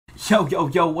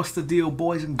Yo, what's the deal,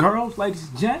 boys and girls, ladies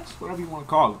and gents, whatever you want to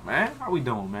call it, man? How we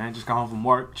doing, man? Just got home from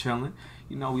work, chilling.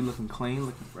 You know, we looking clean,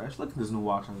 looking fresh. Look at this new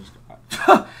watch I just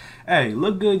got. Hey,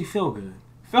 look good, you feel good.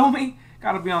 Feel me?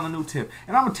 Gotta be on the new tip.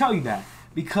 And I'm gonna tell you that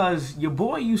because your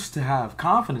boy used to have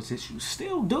confidence issues.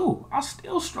 Still do. I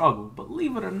still struggle,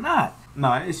 believe it or not.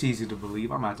 Nah, it's easy to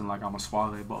believe. I'm acting like I'm a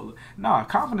suave bowler. Nah,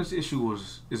 confidence issue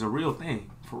is a real thing.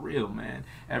 For real, man.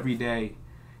 Every day.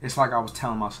 It's like I was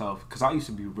telling myself, because I used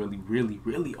to be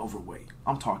really overweight.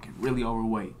 I'm talking really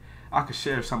overweight. I could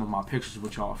share some of my pictures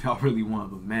with y'all if y'all really want,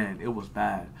 but man, it was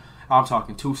bad. I'm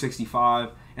talking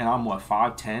 265, and I'm what,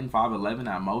 5'10", 5'11"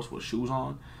 at most with shoes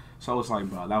on. So it's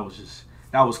like, bro,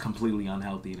 that was completely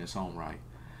unhealthy in its own right.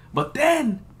 But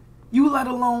then,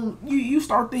 you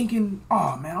start thinking,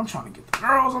 oh man, I'm trying to get the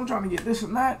girls, I'm trying to get this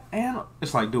and that. And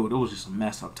it's like, dude, it was just a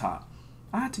mess up top.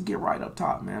 I had to get right up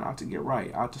top, man. I had to get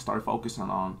right. I had to start focusing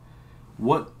on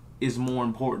what is more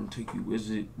important to you.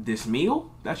 Is it this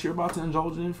meal that you're about to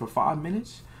indulge in for 5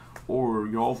 minutes, or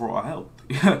your overall health?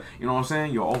 You know what I'm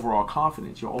saying? Your overall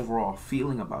confidence, your overall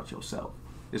feeling about yourself.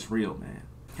 It's real, man.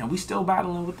 And we still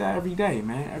battling with that every day,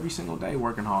 man. Every single day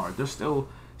working hard. There's still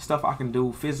stuff I can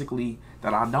do physically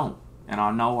that I don't. And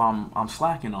I know I'm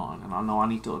slacking on, and I know I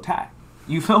need to attack.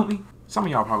 You feel me? Some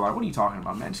of y'all probably like, what are you talking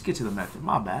about, man? Just get to the method.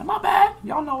 My bad.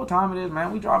 Y'all know what time it is,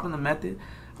 man. We dropping the method.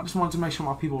 I just wanted to make sure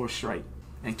my people were straight.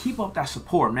 And keep up that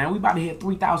support, man. We about to hit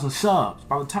 3,000 subs.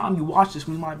 By the time you watch this,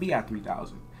 we might be at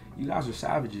 3,000. You guys are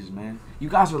savages, man. You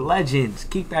guys are legends.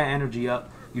 Keep that energy up.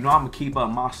 You know I'm going to keep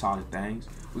up my side of things.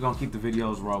 We're going to keep the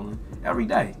videos rolling every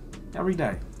day. Every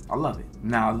day. I love it.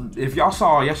 Now, if y'all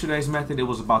saw yesterday's method, it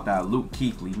was about that Luke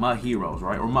Kuechly, Mud Heroes,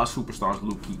 right? Or Mud Superstars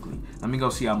Luke Kuechly. Let me go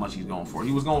see how much he's going for.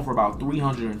 He was going for about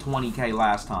 320K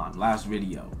last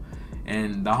video.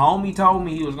 And the homie told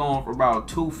me he was going for about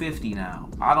 250 now.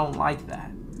 I don't like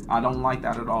that. I don't like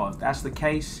that at all. If that's the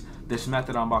case, this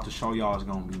method I'm about to show y'all is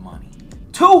going to be money.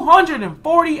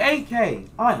 248K.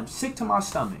 I am sick to my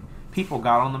stomach. People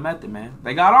got on the method, man.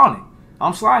 They got on it.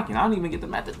 I'm slacking. I didn't even get the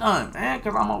method done, man,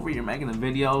 because I'm over here making the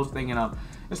videos thinking of,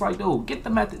 it's like, dude, get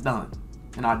the method done.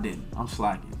 And I didn't. I'm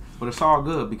slacking. But it's all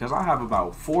good because I have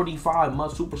about 45 Mud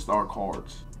Superstar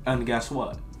cards. And guess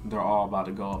what? They're all about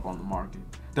to go up on the market.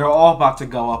 They're all about to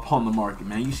go up on the market,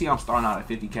 man. You see I'm starting out at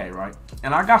 50K, right?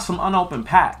 And I got some unopened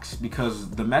packs because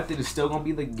the method is still going to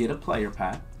be the get a player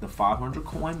pack, the 500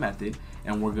 coin method,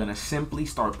 and we're going to simply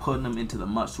start putting them into the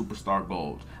Mud Superstar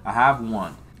Gold. I have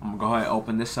one. I'm going to go ahead and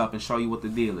open this up and show you what the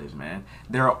deal is, man.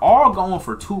 They're all going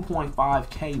for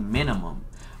 2.5K minimum.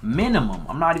 Minimum.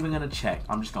 I'm not even going to check.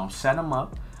 I'm just going to set them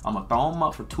up. I'm going to throw them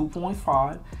up for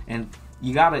 2.5. And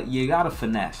you gotta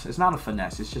finesse. It's not a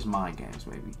finesse. It's just mind games,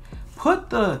 baby. Put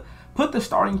the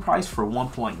starting price for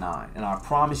 1.9. And I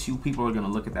promise you people are going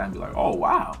to look at that and be like, oh,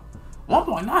 wow,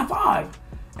 1.95.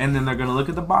 And then they're going to look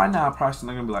at the buy now price and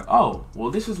they're going to be like, oh, well,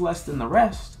 this is less than the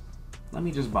rest. Let me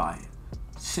just buy it.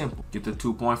 Simple. Get the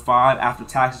 2.5. After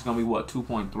tax, it's going to be what,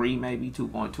 2.3 maybe,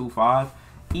 2.25.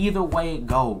 Either way it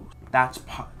goes, that's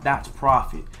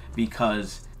profit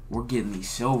because we're getting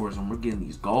these silvers and we're getting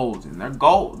these golds and they're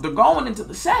going into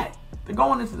the set. They're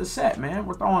going into the set, man.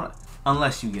 We're throwing it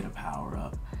unless you get a power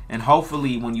up. And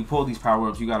hopefully when you pull these power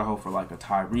ups, you got to hope for like a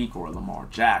Tyreek or a Lamar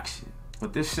Jackson.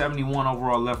 But this 71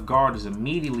 overall left guard is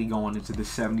immediately going into the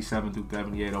 77 through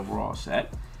 78 overall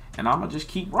set. And I'm going to just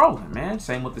keep rolling, man.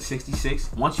 Same with the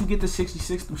 66. Once you get the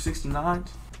 66 through 69s,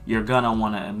 you're going to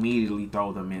want to immediately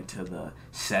throw them into the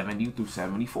 70 through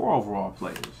 74 overall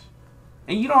players.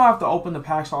 And you don't have to open the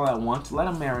packs all at once. Let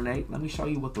them marinate. Let me show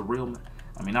you what the real,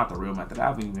 I mean, not the real method. I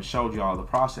haven't even showed you all the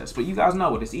process. But you guys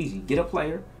know it. It's easy. Get a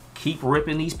player. Keep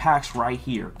ripping these packs right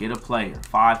here. Get a player.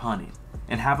 500.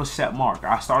 And have a set mark.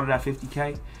 I started at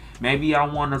 50K. Maybe I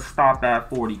want to stop at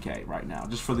 40K right now,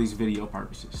 just for these video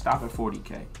purposes. Stop at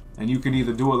 40K. And you can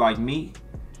either do it like me.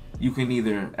 You can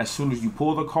either, as soon as you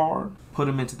pull the card, put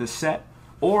them into the set,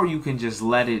 or you can just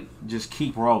let it just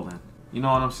keep rolling. You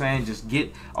know what I'm saying? Just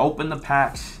open the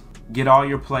packs, get all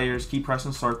your players, keep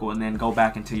pressing circle, and then go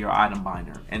back into your item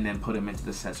binder, and then put them into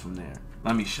the sets from there.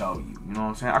 Let me show you. You know what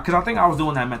I'm saying? Because I think I was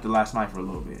doing that method last night for a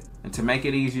little bit. And to make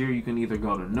it easier, you can either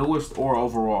go to newest or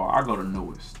overall. I go to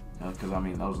newest. Because, I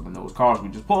mean, those are the newest cards we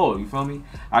just pulled, you feel me?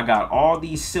 I got all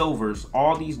these silvers,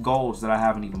 all these golds that I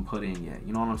haven't even put in yet.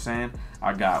 You know what I'm saying?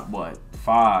 I got, what,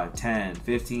 5, 10,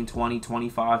 15, 20,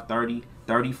 25, 30,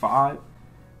 35.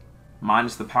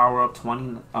 Minus the power up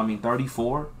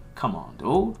 34. Come on,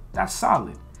 dude. That's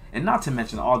solid. And not to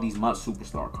mention all these Mud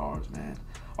Superstar cards, man.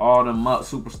 All the Mud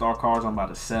Superstar cards I'm about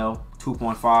to sell.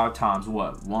 2.5 times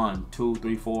what? 1, 2,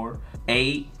 3, 4,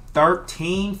 8.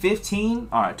 13, 15,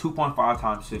 all right, 2.5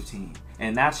 times 15.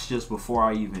 And that's just before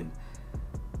I even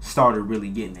started really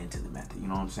getting into the method. You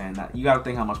know what I'm saying? Now, you got to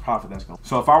think how much profit that's going to.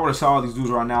 So if I were to sell all these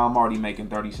dudes right now, I'm already making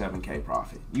 37K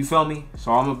profit. You feel me?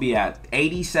 So I'm going to be at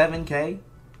 87K,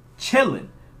 chilling,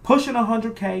 pushing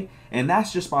 100K, and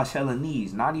that's just by selling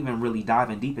these, not even really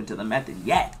diving deep into the method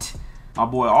yet. My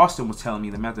boy Austin was telling me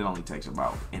the method only takes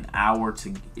about an hour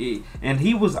to, and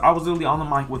I was literally on the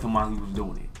mic with him while he was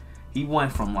doing it. He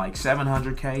went from like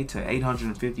 700K to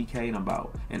 850K in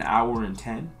about an hour and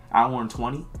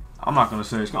 20. I'm not gonna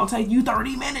say it's gonna take you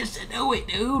 30 minutes to do it,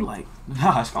 dude. Like,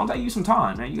 nah, it's gonna take you some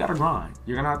time, man. You gotta grind.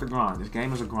 You're gonna have to grind. This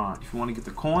game is a grind. If you want to get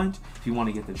the coins, if you want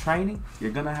to get the training,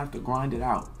 you're gonna have to grind it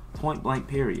out. Point blank,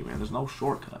 period, man. There's no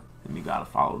shortcut. And you gotta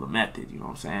follow the method, you know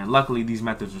what I'm saying? Luckily, these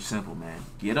methods are simple, man.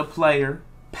 Get a player,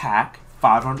 pack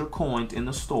 500 coins in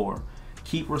the store,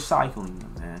 keep recycling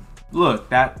them, man.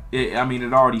 Look,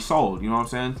 it already sold, you know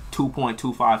what I'm saying?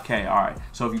 2.25K, all right.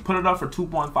 So if you put it up for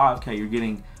 2.5K, you're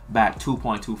getting back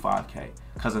 2.25K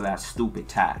because of that stupid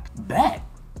tax. Bet.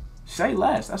 Say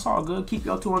less. That's all good. Keep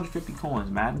your 250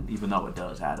 coins, man, even though it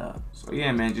does add up. So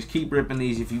yeah, man, just keep ripping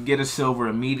these. If you get a silver,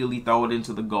 immediately throw it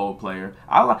into the gold player.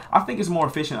 I think it's more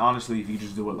efficient, honestly, if you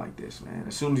just do it like this, man.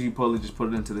 As soon as you pull it, just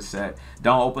put it into the set.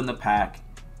 Don't open the pack.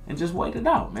 And just wait it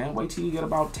out, man. Wait till you get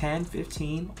about 10,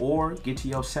 15, or get to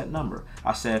your set number.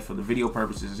 I said for the video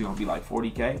purposes, it's going to be like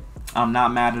 40K. I'm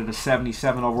not mad at the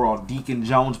 77 overall Deacon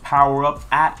Jones power-up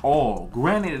at all.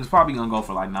 Granted, it's probably going to go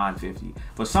for like 950.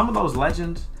 But some of those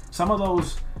legends, some of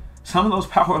those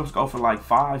power-ups go for like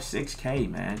 5, 6K,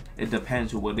 man. It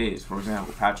depends who it is. For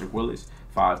example, Patrick Willis,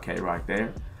 5K right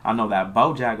there. I know that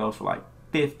Bojack goes for like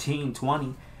 15,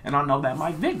 20. And I know that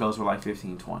Mike Vick goes for like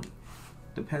 15, 20.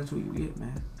 Depends who you get,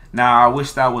 man. Now, I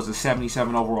wish that was a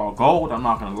 77 overall gold. I'm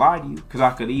not going to lie to you, because I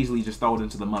could easily just throw it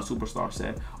into the MUT Superstar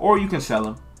set. Or you can sell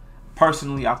them.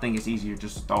 Personally, I think it's easier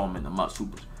just to throw them in the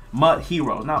MUT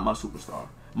Heroes, not MUT Superstar.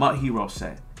 MUT Hero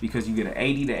set, because you get an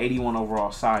 80 to 81 overall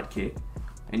sidekick,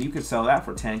 and you can sell that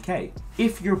for 10K.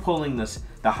 If you're pulling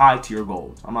the high tier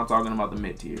golds. I'm not talking about the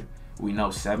mid tier. We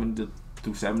know 70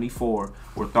 through 74.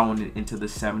 We're throwing it into the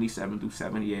 77 through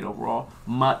 78 overall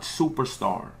MUT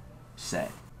Superstar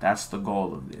set. That's the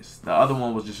goal of this. The other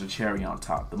one was just a cherry on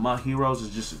top. The MUT Heroes is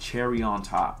just a cherry on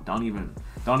top. Don't even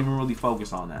really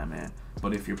focus on that, man.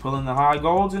 But if you're pulling the high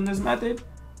golds in this method,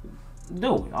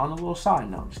 do it. On a little side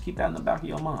note, just keep that in the back of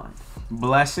your mind.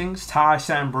 Blessings, Ty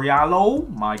Sambrialo,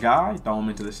 my guy. Throw him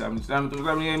into the 77 through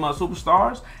 78 MUT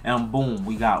Superstars, and boom,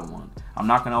 we got one. I'm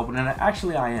not gonna open it.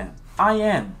 Actually, I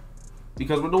am,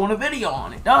 because we're doing a video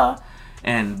on it, duh.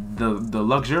 And the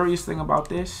luxurious thing about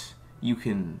this, you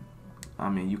can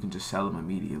just sell them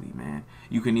immediately, man.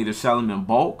 You can either sell them in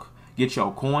bulk, get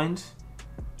your coins,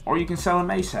 or you can sell them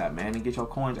ASAP, man, and get your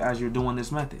coins as you're doing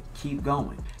this method. Keep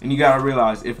going. And you gotta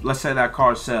realize, if let's say that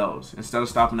card sells, instead of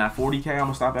stopping at 40K, I'm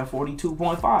gonna stop at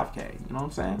 42.5K. You know what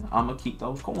I'm saying? I'm gonna keep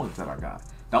those coins that I got.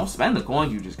 Don't spend the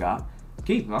coins you just got.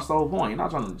 Keep them. That's the whole point. You're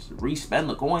not trying to re-spend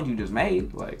the coins you just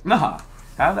made. Like, nah.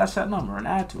 Have that set number and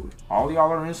add to it. All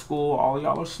y'all are in school. All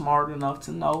y'all are smart enough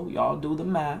to know. Y'all do the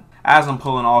math. As I'm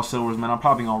pulling all silvers, man, I'm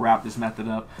probably going to wrap this method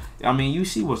up. I mean, you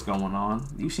see what's going on.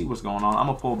 You see what's going on. I'm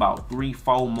going to pull about 3,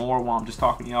 4 more while I'm just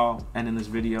talking to y'all and in this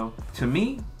video. To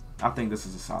me, I think this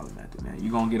is a solid method, man.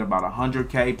 You're going to get about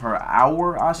 100K per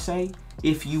hour, I say,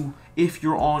 if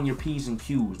you're on your P's and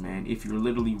Q's, man. If you're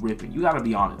literally ripping. You got to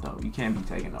be on it, though. You can't be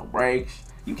taking no breaks.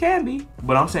 You can be,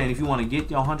 but I'm saying if you want to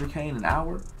get your 100K in an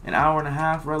hour and a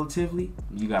half relatively,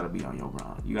 you got to be on your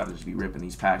grind. You got to just be ripping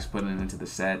these packs, putting it into the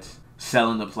sets,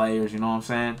 selling the players, you know what I'm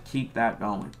saying? Keep that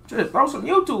going. Just throw some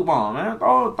YouTube on, man.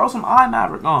 Throw some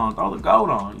iMaverick on. Throw the gold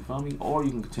on, you feel me? Or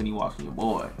you can continue watching your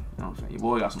boy. You know what I'm saying? Your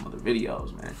boy got some other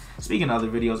videos, man. Speaking of other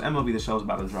videos, MLB The Show's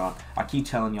about to drop. I keep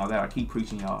telling y'all that. I keep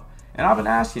preaching y'all. And I've been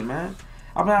asking, man.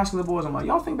 I've been asking the boys, I'm like,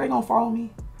 y'all think they going to follow me?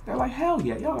 They're like, hell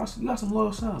yeah, you got some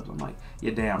loyal subs. I'm like,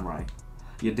 you're damn right.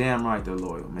 You're damn right they're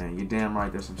loyal, man. You're damn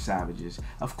right they're some savages.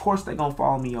 Of course they gonna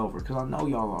follow me over, because I know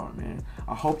y'all are, man.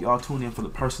 I hope y'all tune in for the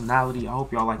personality. I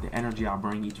hope y'all like the energy I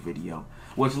bring each video.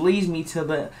 Which leads me to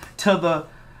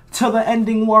the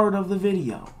ending word of the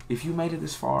video. If you made it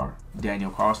this far, Daniel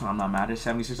Carlson, I'm not mad at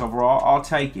 76 overall. I'll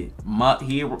take it. MUT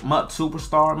Hero, MUT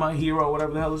Superstar, MUT Hero,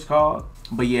 whatever the hell it's called.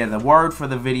 But yeah, the word for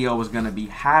the video is gonna be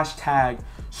hashtag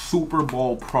Super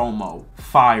Bowl promo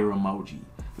fire emoji,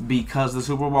 because the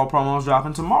Super Bowl promo is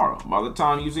dropping tomorrow. By the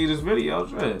time you see this video,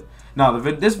 shit. Now,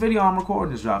 this video I'm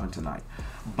recording is dropping tonight,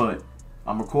 but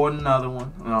I'm recording another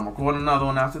one, and I'm recording another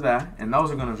one after that, and those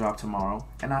are gonna drop tomorrow.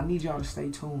 And I need y'all to stay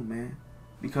tuned, man,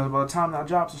 because by the time that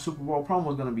drops, the Super Bowl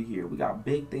promo is gonna be here. We got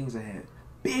big things ahead.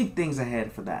 big things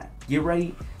ahead for that. Get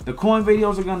ready. The coin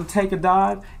videos are going to take a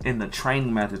dive, and the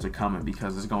training methods are coming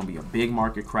because it's going to be a big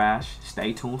market crash.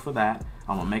 Stay tuned for that.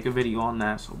 I'm going to make a video on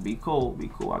that, so be cool. Be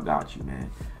cool. I got you, man.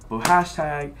 But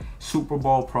hashtag Super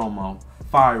Bowl promo,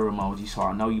 fire emoji, so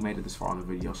I know you made it this far in the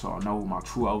video, so I know who my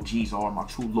true OGs are, my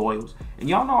true loyals. And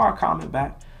y'all know I comment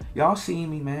back. Y'all see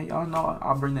me, man. Y'all know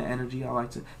I bring the energy. I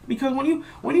like to, because when you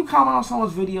comment on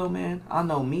someone's video, man, I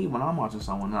know me when I'm watching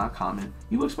someone and I comment.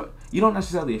 You don't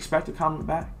necessarily expect to comment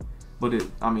back, but it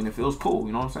feels cool.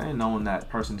 You know what I'm saying? Knowing that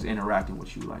person's interacting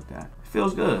with you like that, it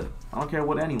feels good. I don't care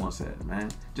what anyone said, man.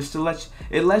 Just to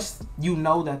it lets you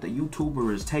know that the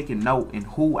YouTuber is taking note in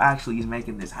who actually is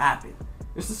making this happen.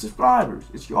 It's the subscribers.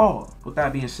 It's y'all. With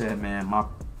that being said, man,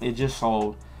 it just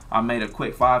sold. I made a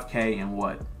quick 5K in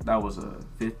what? That was a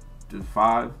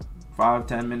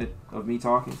 10 minute of me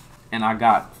talking. And I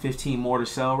got 15 more to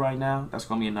sell right now. That's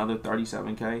going to be another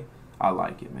 37K. I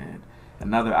like it, man.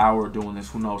 Another hour doing this.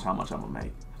 Who knows how much I'm going to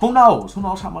make? Who knows? Who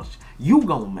knows how much you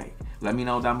going to make? Let me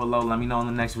know down below. Let me know in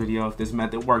the next video if this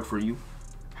method worked for you.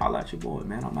 Holla at your boy,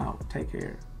 man. I'm out. Take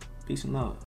care. Peace and love.